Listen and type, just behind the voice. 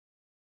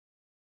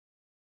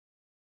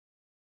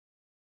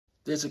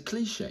There's a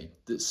cliche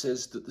that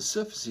says that the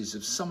surfaces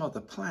of some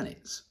other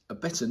planets are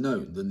better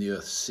known than the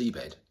Earth's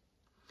seabed.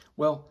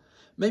 Well,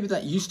 maybe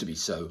that used to be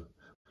so,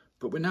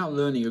 but we're now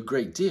learning a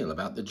great deal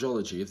about the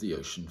geology of the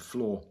ocean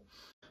floor.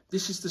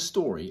 This is the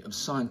story of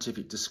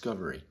scientific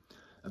discovery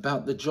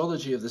about the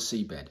geology of the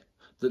seabed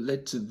that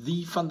led to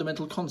the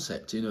fundamental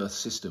concept in Earth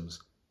systems,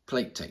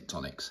 plate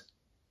tectonics.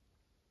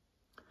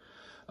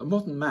 A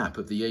modern map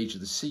of the age of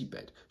the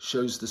seabed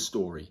shows the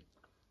story.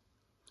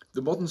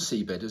 The modern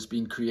seabed has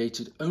been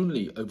created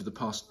only over the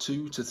past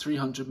 200 to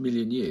 300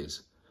 million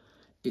years.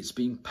 It's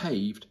been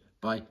paved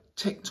by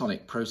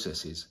tectonic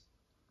processes.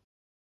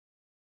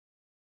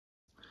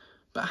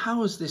 But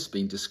how has this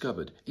been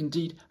discovered?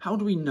 Indeed, how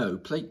do we know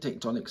plate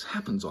tectonics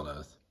happens on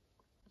Earth?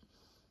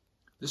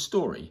 The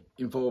story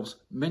involves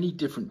many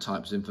different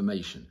types of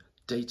information,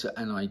 data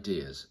and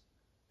ideas,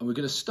 and we're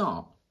going to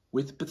start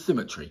with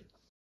bathymetry.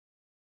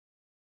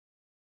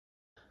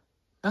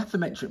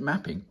 Bathymetric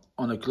mapping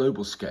on a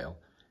global scale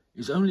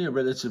is only a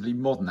relatively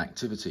modern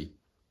activity.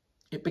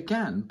 It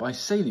began by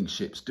sailing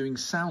ships doing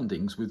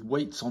soundings with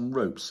weights on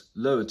ropes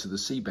lowered to the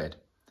seabed.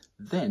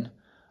 Then,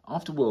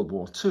 after World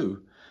War II,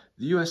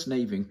 the US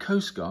Navy and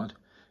Coast Guard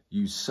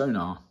used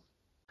sonar.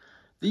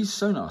 These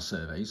sonar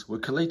surveys were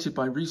collated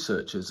by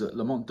researchers at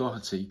Lamont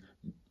Doherty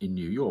in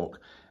New York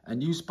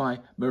and used by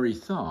Marie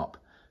Tharp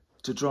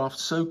to draft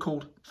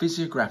so-called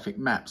physiographic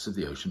maps of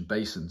the ocean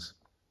basins.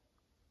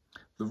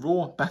 The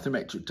raw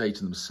bathymetric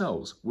data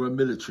themselves were a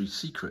military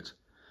secret,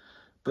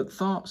 but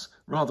Tharp's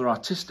rather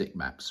artistic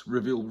maps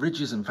reveal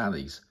ridges and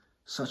valleys,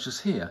 such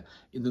as here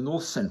in the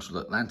north-central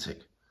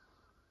Atlantic.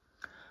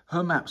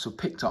 Her maps were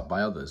picked up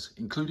by others,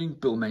 including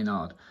Bill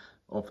Maynard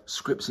of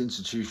Scripps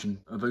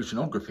Institution of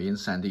Oceanography in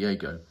San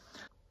Diego,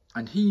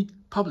 and he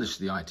published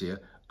the idea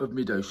of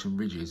mid-ocean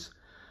ridges.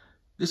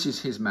 This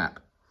is his map,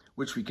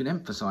 which we can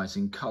emphasize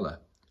in colour.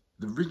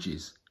 The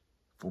ridges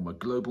form a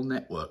global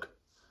network.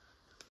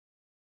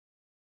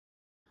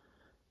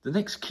 The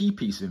next key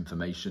piece of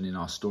information in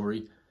our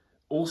story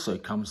also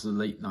comes from the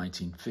late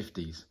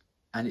 1950s,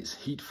 and it's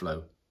heat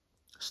flow,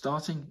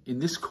 starting in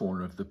this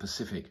corner of the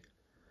Pacific.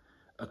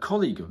 A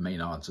colleague of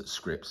Maynard's at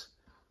Scripps,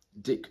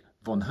 Dick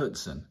von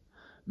Hertzen,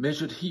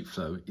 measured heat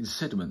flow in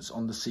sediments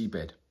on the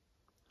seabed.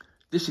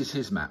 This is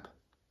his map.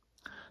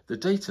 The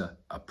data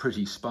are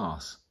pretty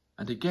sparse,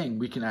 and again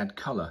we can add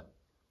colour.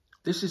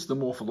 This is the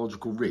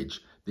morphological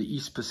ridge, the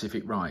East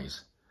Pacific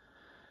Rise,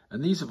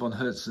 and these are von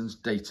Hertzen's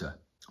data.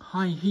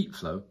 High heat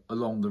flow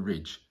along the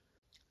ridge,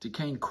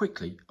 decaying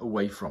quickly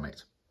away from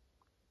it.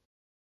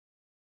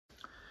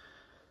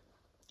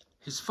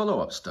 His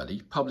follow-up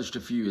study, published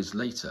a few years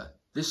later,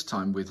 this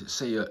time with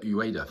Seiya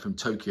Ueda from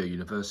Tokyo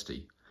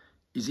University,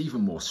 is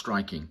even more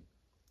striking.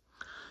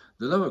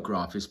 The lower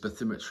graph is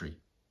bathymetry,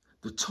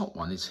 the top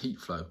one is heat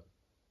flow,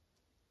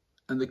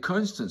 and the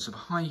coincidence of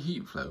high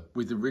heat flow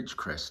with the ridge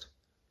crest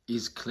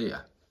is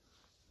clear.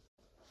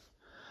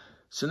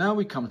 So now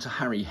we come to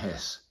Harry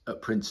Hess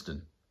at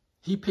Princeton.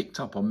 He picked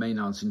up on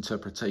Maynard's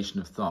interpretation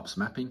of Tharp's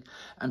mapping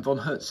and von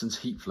Hertzen's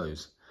heat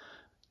flows,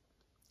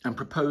 and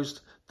proposed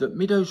that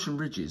mid-ocean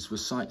ridges were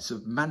sites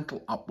of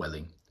mantle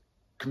upwelling,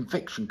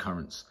 convection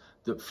currents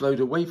that flowed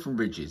away from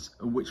ridges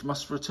and which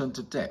must return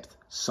to depth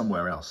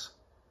somewhere else.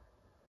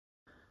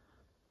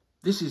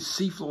 This is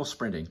seafloor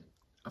spreading,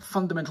 a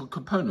fundamental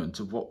component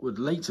of what would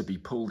later be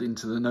pulled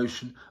into the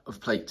notion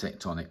of plate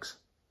tectonics.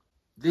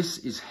 This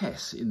is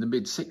Hess in the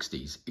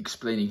mid-60s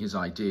explaining his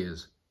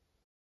ideas.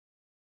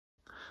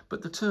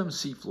 But the term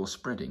seafloor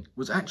spreading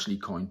was actually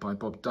coined by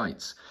Bob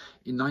Dietz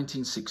in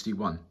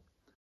 1961,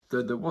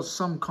 though there was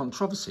some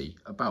controversy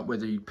about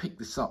whether he picked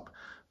this up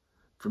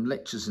from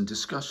lectures and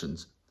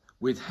discussions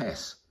with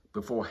Hess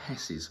before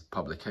Hess's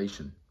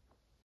publication.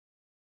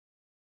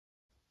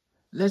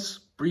 Let's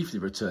briefly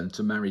return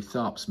to Marie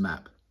Tharp's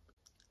map.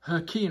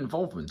 Her key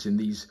involvement in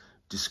these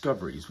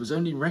discoveries was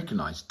only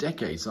recognised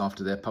decades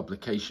after their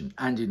publication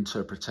and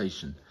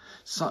interpretation.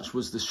 Such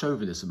was the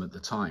chauvinism at the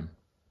time.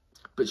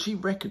 But she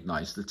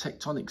recognised the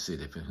tectonic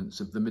significance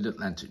of the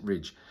mid-Atlantic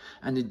ridge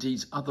and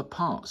indeed other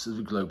parts of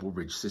the global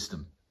ridge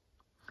system.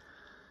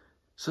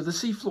 So the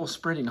seafloor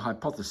spreading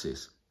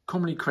hypothesis,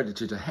 commonly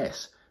credited to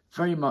Hess,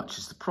 very much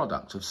is the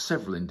product of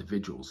several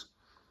individuals.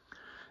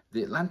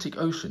 The Atlantic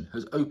Ocean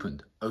has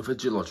opened over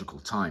geological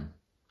time.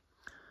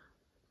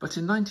 But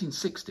in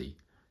 1960,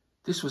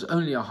 this was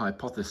only a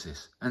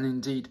hypothesis and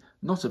indeed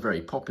not a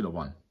very popular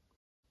one.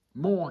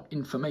 More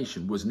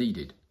information was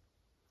needed.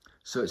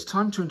 So it's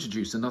time to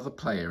introduce another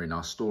player in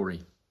our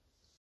story.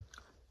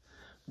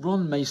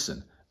 Ron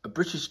Mason, a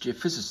British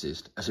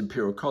geophysicist at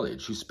Imperial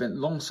College who spent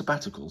long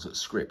sabbaticals at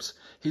Scripps.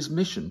 His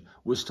mission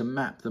was to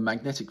map the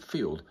magnetic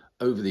field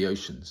over the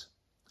oceans.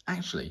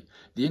 Actually,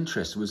 the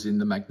interest was in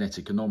the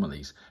magnetic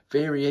anomalies,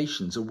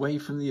 variations away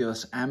from the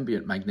Earth's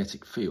ambient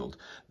magnetic field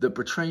that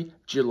portray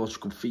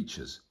geological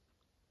features.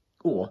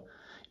 Or,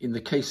 in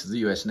the case of the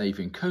US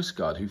Navy and Coast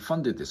Guard who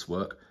funded this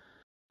work,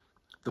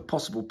 the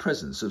possible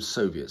presence of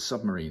Soviet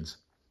submarines.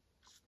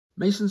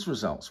 Mason's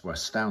results were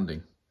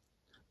astounding.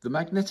 The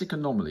magnetic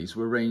anomalies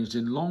were arranged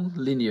in long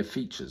linear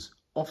features,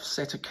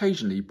 offset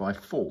occasionally by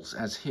faults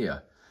as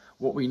here,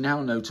 what we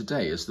now know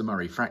today as the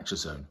Murray Fracture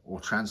Zone or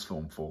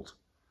Transform Fault.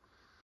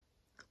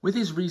 With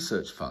his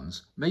research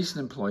funds, Mason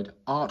employed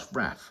Art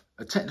Raff,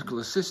 a technical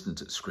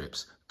assistant at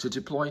Scripps, to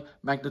deploy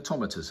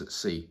magnetometers at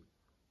sea,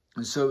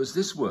 and so it was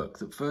this work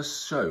that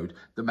first showed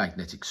the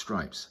magnetic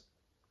stripes.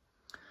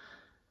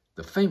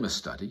 The famous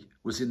study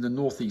was in the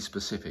Northeast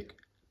Pacific,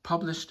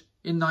 published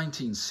in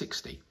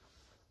 1960.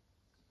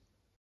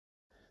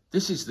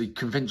 This is the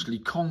conventionally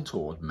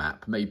contoured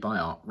map made by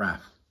Art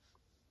Raff,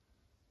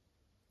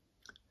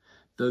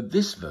 though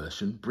this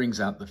version brings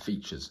out the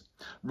features.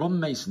 Ron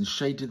Mason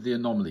shaded the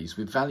anomalies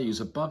with values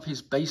above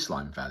his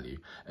baseline value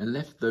and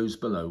left those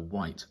below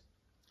white.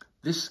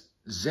 This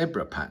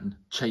zebra pattern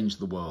changed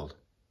the world.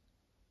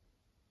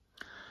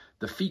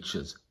 The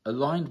features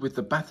aligned with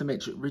the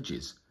bathymetric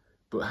ridges,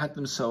 but had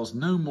themselves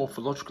no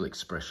morphological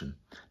expression.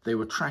 They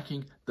were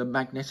tracking the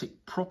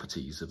magnetic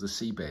properties of the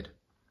seabed.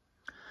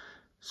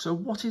 So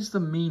what is the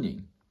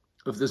meaning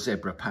of the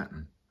zebra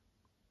pattern?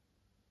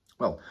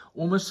 Well,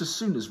 almost as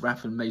soon as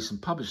Raff and Mason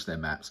published their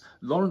maps,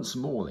 Lawrence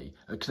Morley,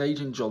 a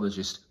Canadian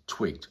geologist,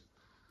 twigged.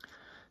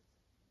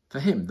 For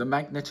him, the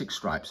magnetic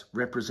stripes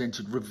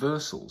represented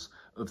reversals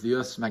of the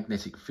Earth's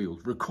magnetic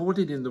field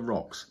recorded in the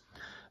rocks,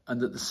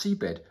 and that the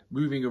seabed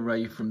moving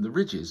away from the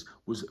ridges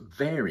was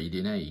varied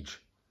in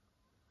age.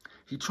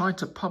 He tried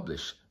to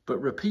publish, but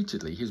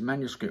repeatedly his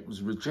manuscript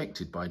was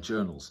rejected by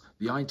journals.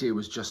 The idea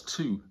was just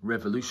too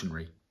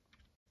revolutionary.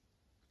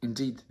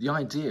 Indeed, the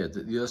idea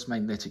that the Earth's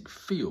magnetic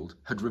field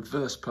had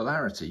reversed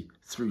polarity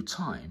through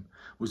time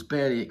was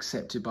barely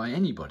accepted by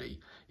anybody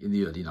in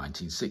the early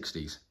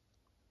 1960s.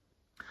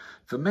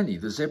 For many,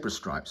 the zebra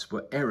stripes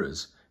were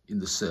errors in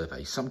the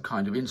survey, some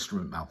kind of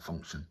instrument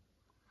malfunction.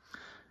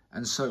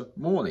 And so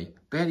Morley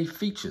barely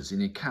features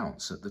in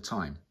accounts at the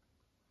time.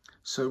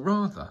 So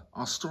rather,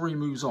 our story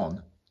moves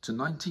on to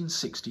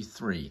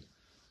 1963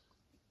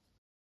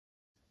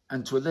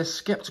 and to a less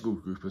sceptical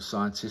group of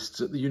scientists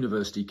at the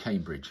University of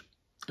Cambridge.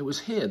 It was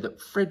here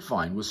that Fred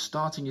Vine was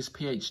starting his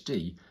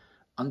PhD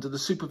under the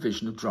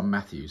supervision of Drum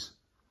Matthews.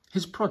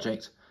 His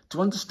project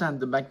to understand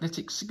the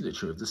magnetic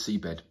signature of the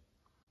seabed.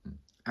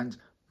 And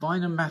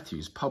Vine and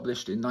Matthews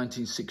published in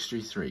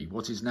 1963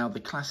 what is now the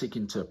classic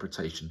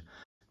interpretation.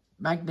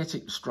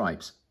 Magnetic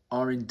stripes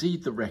are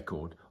indeed the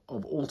record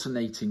of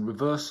alternating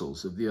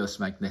reversals of the Earth's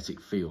magnetic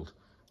field,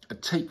 a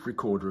tape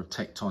recorder of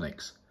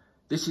tectonics.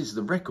 This is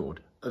the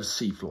record of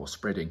seafloor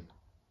spreading.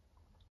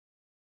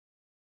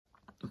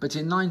 But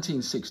in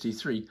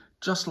 1963,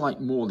 just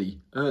like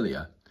Morley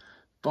earlier,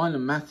 Vine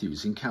and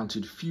Matthews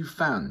encountered few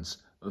fans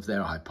of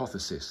their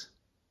hypothesis.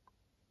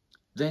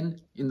 Then,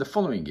 in the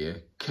following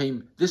year,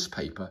 came this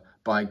paper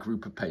by a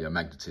group of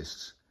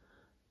paleomagnetists,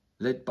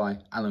 led by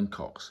Alan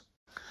Cox,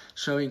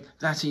 showing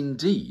that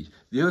indeed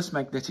the Earth's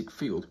magnetic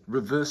field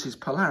reverses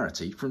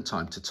polarity from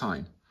time to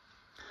time.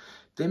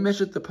 They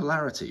measured the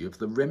polarity of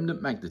the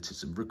remnant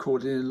magnetism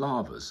recorded in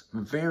lavas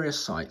from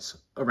various sites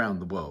around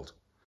the world,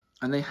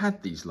 and they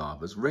had these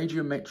lavas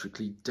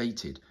radiometrically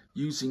dated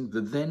using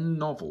the then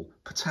novel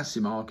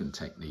potassium argon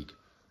technique.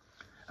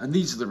 And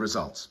these are the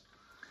results.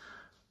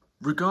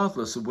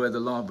 Regardless of where the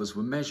lavas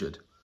were measured,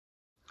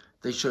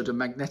 they showed a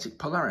magnetic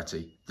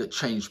polarity that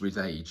changed with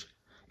age.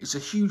 It's a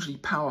hugely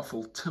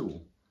powerful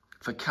tool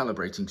for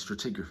calibrating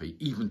stratigraphy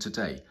even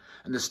today,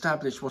 and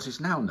established what is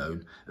now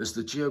known as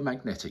the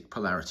geomagnetic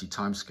polarity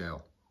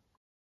timescale.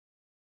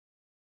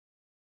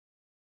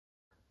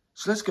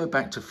 So let's go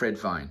back to Fred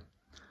Vine.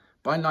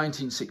 By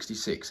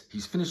 1966,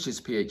 he's finished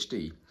his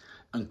PhD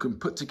and can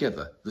put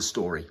together the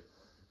story.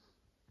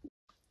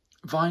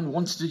 Vine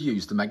wanted to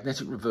use the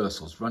magnetic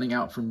reversals running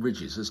out from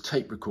ridges as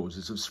tape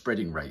recorders of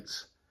spreading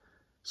rates.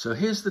 So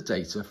here's the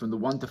data from the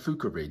Juan de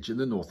Fuca Ridge in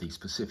the Northeast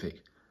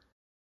Pacific.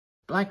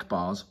 Black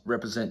bars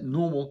represent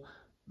normal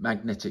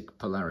magnetic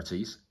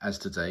polarities, as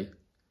today,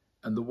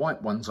 and the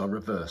white ones are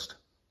reversed.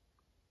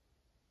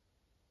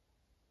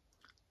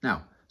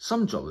 Now,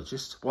 some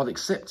geologists, while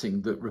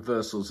accepting that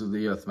reversals of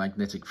the Earth's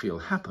magnetic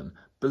field happen,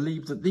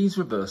 believe that these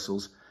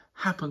reversals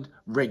happened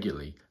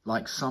regularly,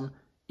 like some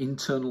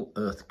internal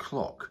Earth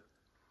clock.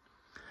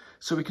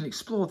 So we can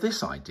explore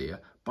this idea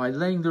by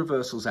laying the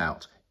reversals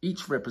out,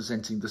 each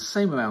representing the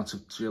same amount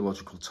of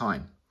geological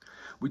time.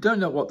 We don't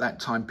know what that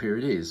time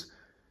period is,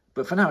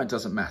 but for now it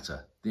doesn't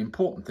matter. The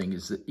important thing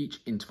is that each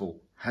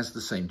interval has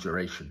the same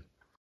duration.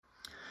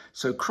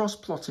 So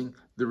cross-plotting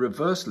the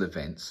reversal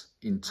events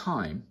in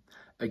time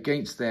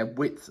against their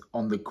width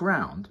on the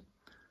ground,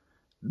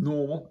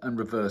 normal and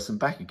reverse and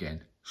back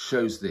again,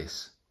 shows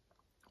this,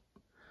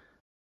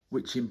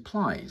 which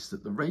implies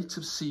that the rate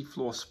of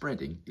seafloor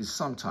spreading is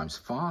sometimes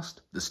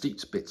fast, the steep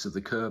bits of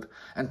the curve,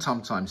 and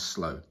sometimes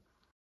slow.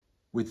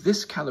 With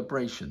this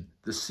calibration,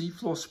 the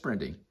seafloor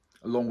spreading,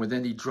 along with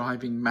any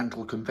driving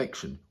mantle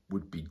convection,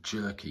 would be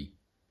jerky,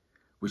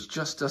 which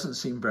just doesn't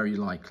seem very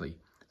likely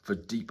for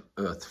deep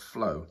earth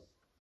flow.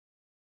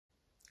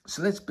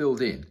 So let's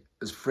build in,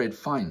 as Fred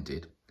Vine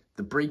did,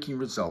 the breaking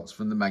results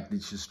from the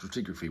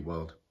magnetostratigraphy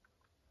world,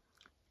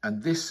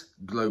 and this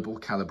global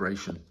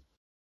calibration.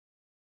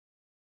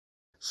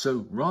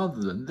 So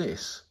rather than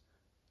this,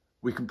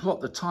 we can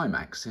plot the time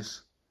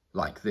axis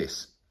like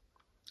this,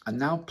 and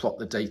now plot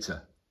the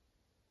data.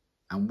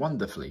 And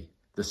wonderfully,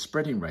 the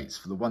spreading rates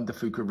for the Juan de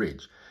Fuca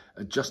Ridge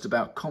are just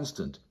about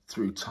constant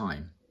through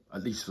time,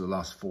 at least for the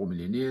last 4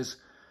 million years,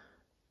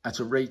 at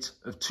a rate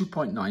of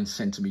 2.9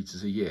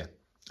 centimetres a year.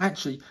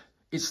 Actually,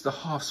 it's the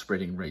half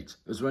spreading rate,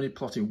 as we're only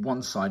plotting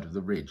one side of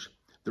the ridge.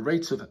 The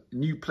rate of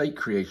new plate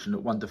creation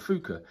at Juan de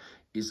Fuca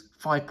is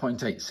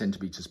 5.8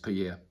 centimetres per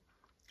year,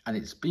 and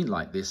it's been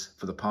like this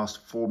for the past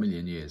 4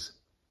 million years.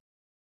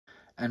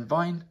 And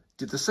Vine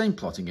did the same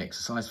plotting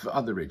exercise for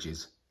other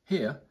ridges.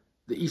 Here,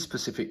 the East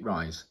Pacific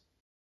Rise.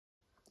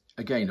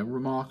 Again, a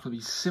remarkably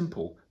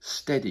simple,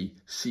 steady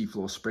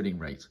seafloor spreading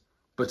rate,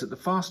 but at the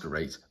faster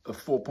rate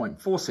of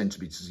 4.4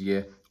 centimetres a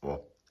year,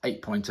 or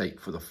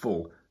 8.8 for the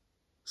full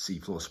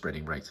seafloor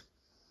spreading rate.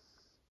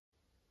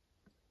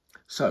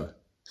 So,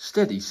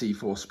 steady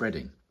seafloor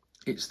spreading.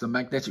 It's the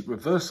magnetic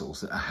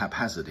reversals that are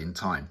haphazard in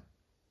time.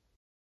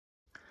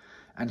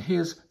 And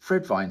here's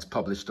Fred Vine's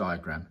published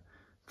diagram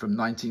from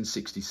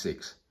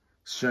 1966,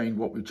 showing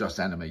what we've just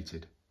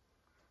animated.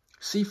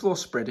 Seafloor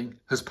spreading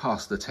has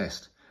passed the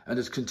test and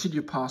has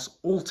continued to pass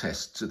all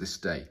tests to this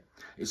day.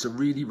 It's a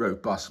really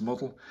robust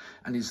model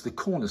and is the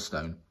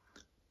cornerstone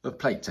of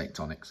plate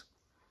tectonics.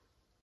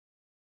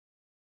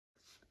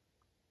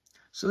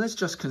 So let's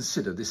just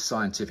consider this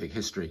scientific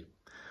history.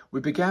 We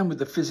began with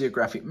the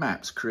physiographic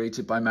maps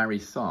created by Mary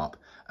Tharp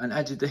and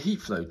added the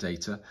heat flow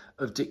data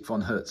of Dick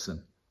von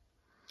Hertzen.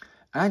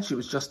 Actually, it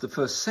was just the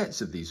first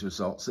sets of these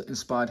results that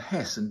inspired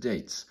Hess and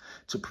Dietz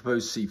to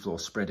propose seafloor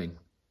spreading.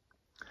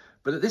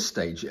 But at this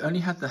stage, it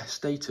only had the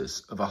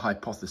status of a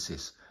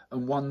hypothesis,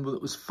 and one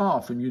that was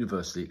far from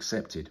universally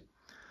accepted.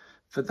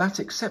 For that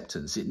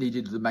acceptance, it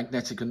needed the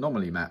magnetic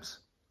anomaly maps.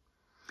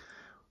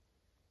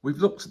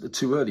 We've looked at the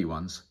two early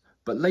ones,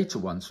 but later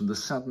ones from the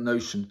Southern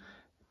Ocean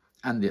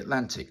and the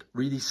Atlantic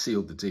really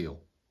sealed the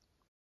deal.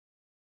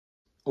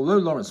 Although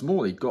Lawrence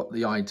Morley got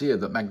the idea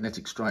that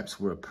magnetic stripes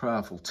were a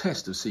powerful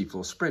test of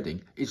seafloor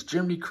spreading, it's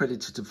generally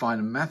credited to Vine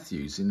and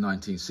Matthews in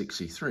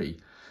 1963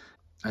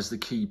 as the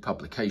key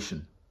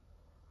publication.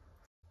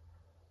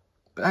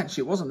 But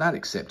actually it wasn't that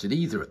accepted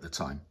either at the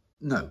time.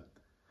 No,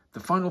 the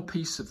final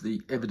piece of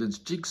the evidence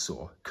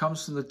jigsaw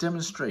comes from the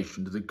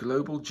demonstration of the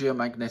global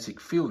geomagnetic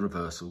field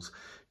reversals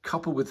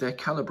coupled with their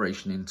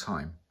calibration in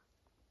time.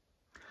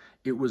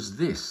 It was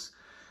this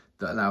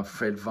that allowed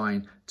Fred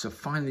Vine to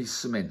finally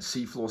cement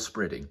seafloor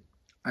spreading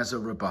as a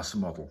robust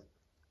model.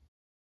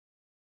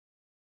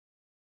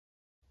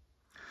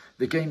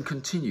 The game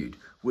continued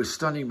with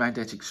stunning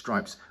magnetic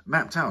stripes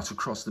mapped out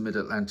across the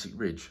mid-Atlantic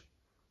ridge,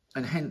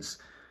 and hence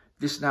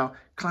this now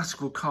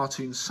classical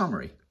cartoon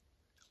summary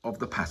of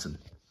the pattern.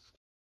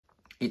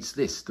 It's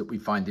this that we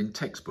find in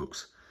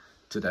textbooks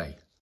today.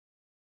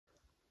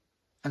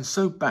 And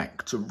so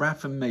back to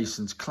Raff and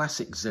Mason's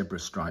classic zebra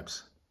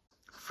stripes.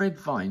 Fred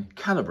Vine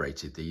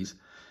calibrated these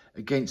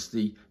against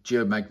the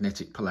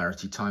geomagnetic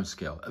polarity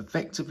timescale,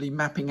 effectively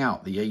mapping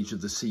out the age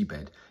of the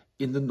seabed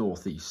in the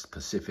Northeast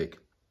Pacific.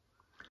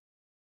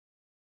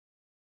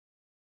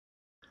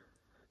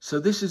 So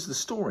this is the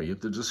story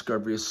of the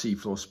discovery of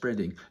seafloor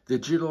spreading, the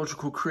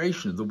geological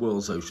creation of the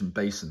world's ocean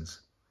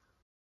basins.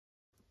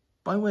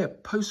 By way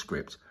of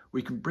postscript,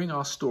 we can bring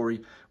our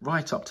story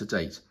right up to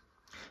date.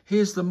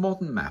 Here's the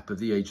modern map of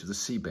the age of the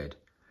seabed,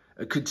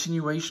 a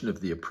continuation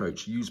of the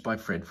approach used by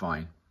Fred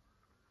Vine.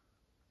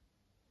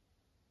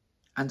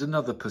 And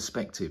another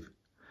perspective,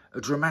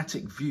 a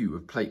dramatic view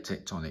of plate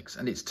tectonics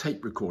and its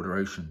tape recorder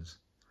oceans.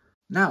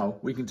 Now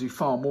we can do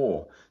far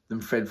more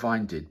than Fred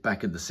Vine did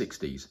back in the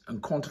 60s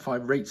and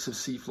quantify rates of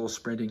seafloor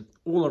spreading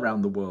all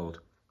around the world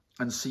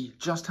and see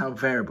just how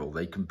variable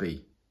they can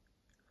be.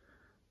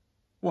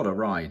 What a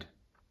ride!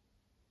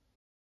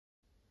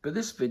 But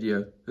this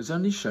video has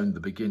only shown the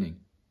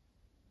beginning.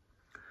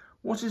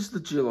 What is the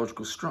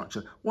geological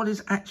structure? What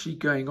is actually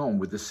going on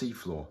with the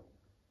seafloor?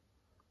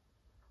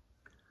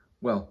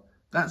 Well,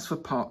 that's for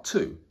part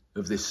 2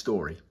 of this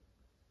story.